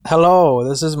Hello,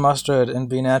 this is Mustard and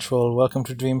Be Natural. Welcome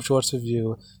to Dream Shorts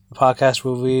Review, the podcast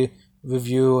where we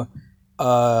review,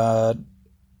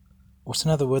 what's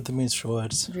another word that means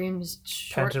shorts? Dreams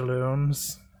short.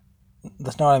 Pantaloons.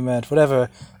 That's not what I meant. Whatever.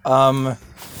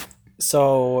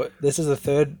 So this is the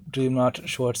third Dream Not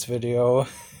Shorts video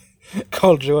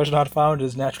called George Not Found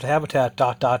His Natural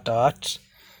Habitat, ...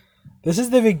 This is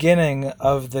the beginning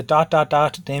of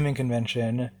the ... naming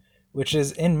convention, which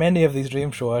is in many of these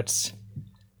Dream Shorts.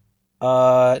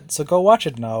 So go watch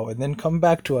it now, and then come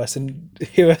back to us and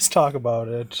hear us talk about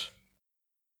it.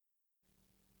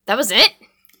 That was it?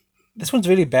 This one's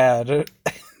really bad.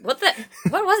 What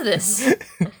was this?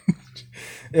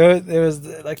 It was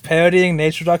like parodying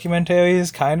nature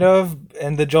documentaries, kind of,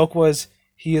 and the joke was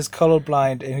he is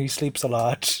colorblind and he sleeps a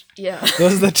lot. Yeah.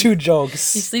 Those are the two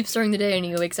jokes. He sleeps during the day and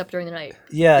he wakes up during the night.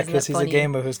 Yeah, Isn't because that he's funny? a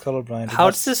gamer who's colorblind. How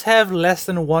does this have less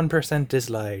than 1%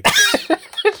 dislikes?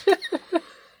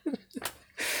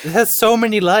 It has so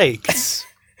many likes.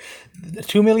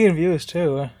 2 million views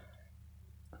too.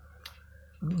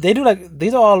 They do like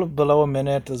these are all below a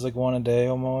minute. There's like one a day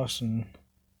almost, and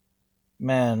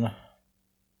man,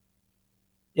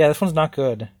 yeah, this one's not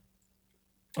good.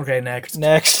 Okay, next.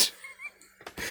 Next.